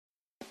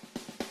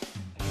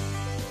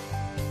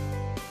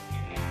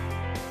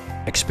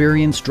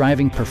Experience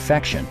driving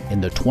perfection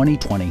in the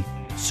 2020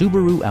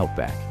 Subaru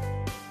Outback.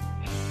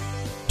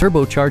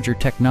 Turbocharger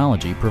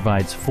technology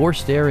provides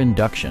forced air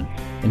induction,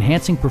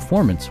 enhancing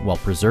performance while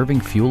preserving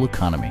fuel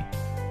economy.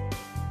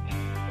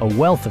 A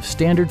wealth of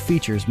standard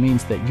features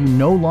means that you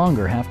no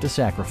longer have to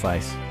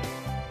sacrifice,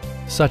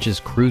 such as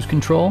cruise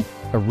control,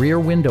 a rear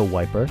window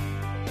wiper,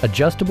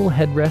 adjustable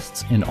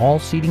headrests in all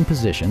seating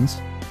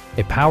positions,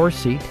 a power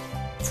seat,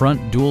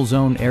 front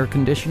dual-zone air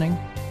conditioning,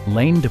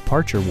 lane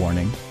departure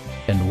warning,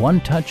 and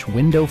one-touch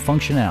window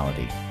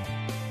functionality.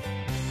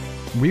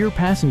 Rear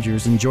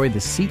passengers enjoy the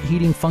seat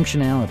heating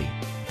functionality,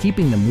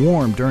 keeping them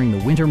warm during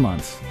the winter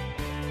months.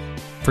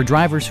 For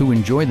drivers who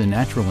enjoy the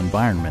natural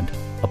environment,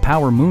 a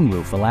power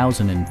moonroof allows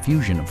an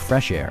infusion of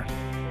fresh air.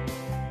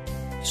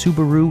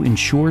 Subaru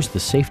ensures the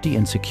safety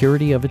and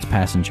security of its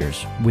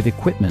passengers with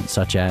equipment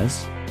such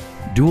as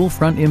dual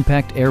front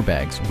impact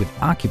airbags with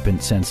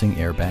occupant sensing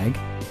airbag,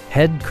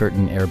 head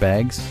curtain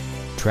airbags,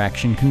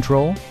 traction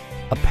control,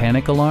 a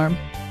panic alarm,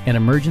 an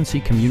emergency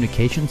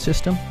communication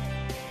system,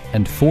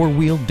 and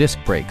four-wheel disc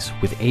brakes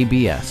with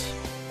ABS.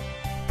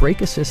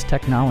 Brake Assist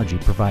technology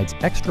provides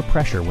extra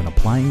pressure when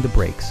applying the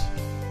brakes.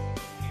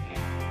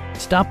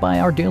 Stop by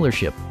our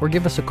dealership or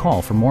give us a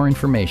call for more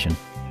information.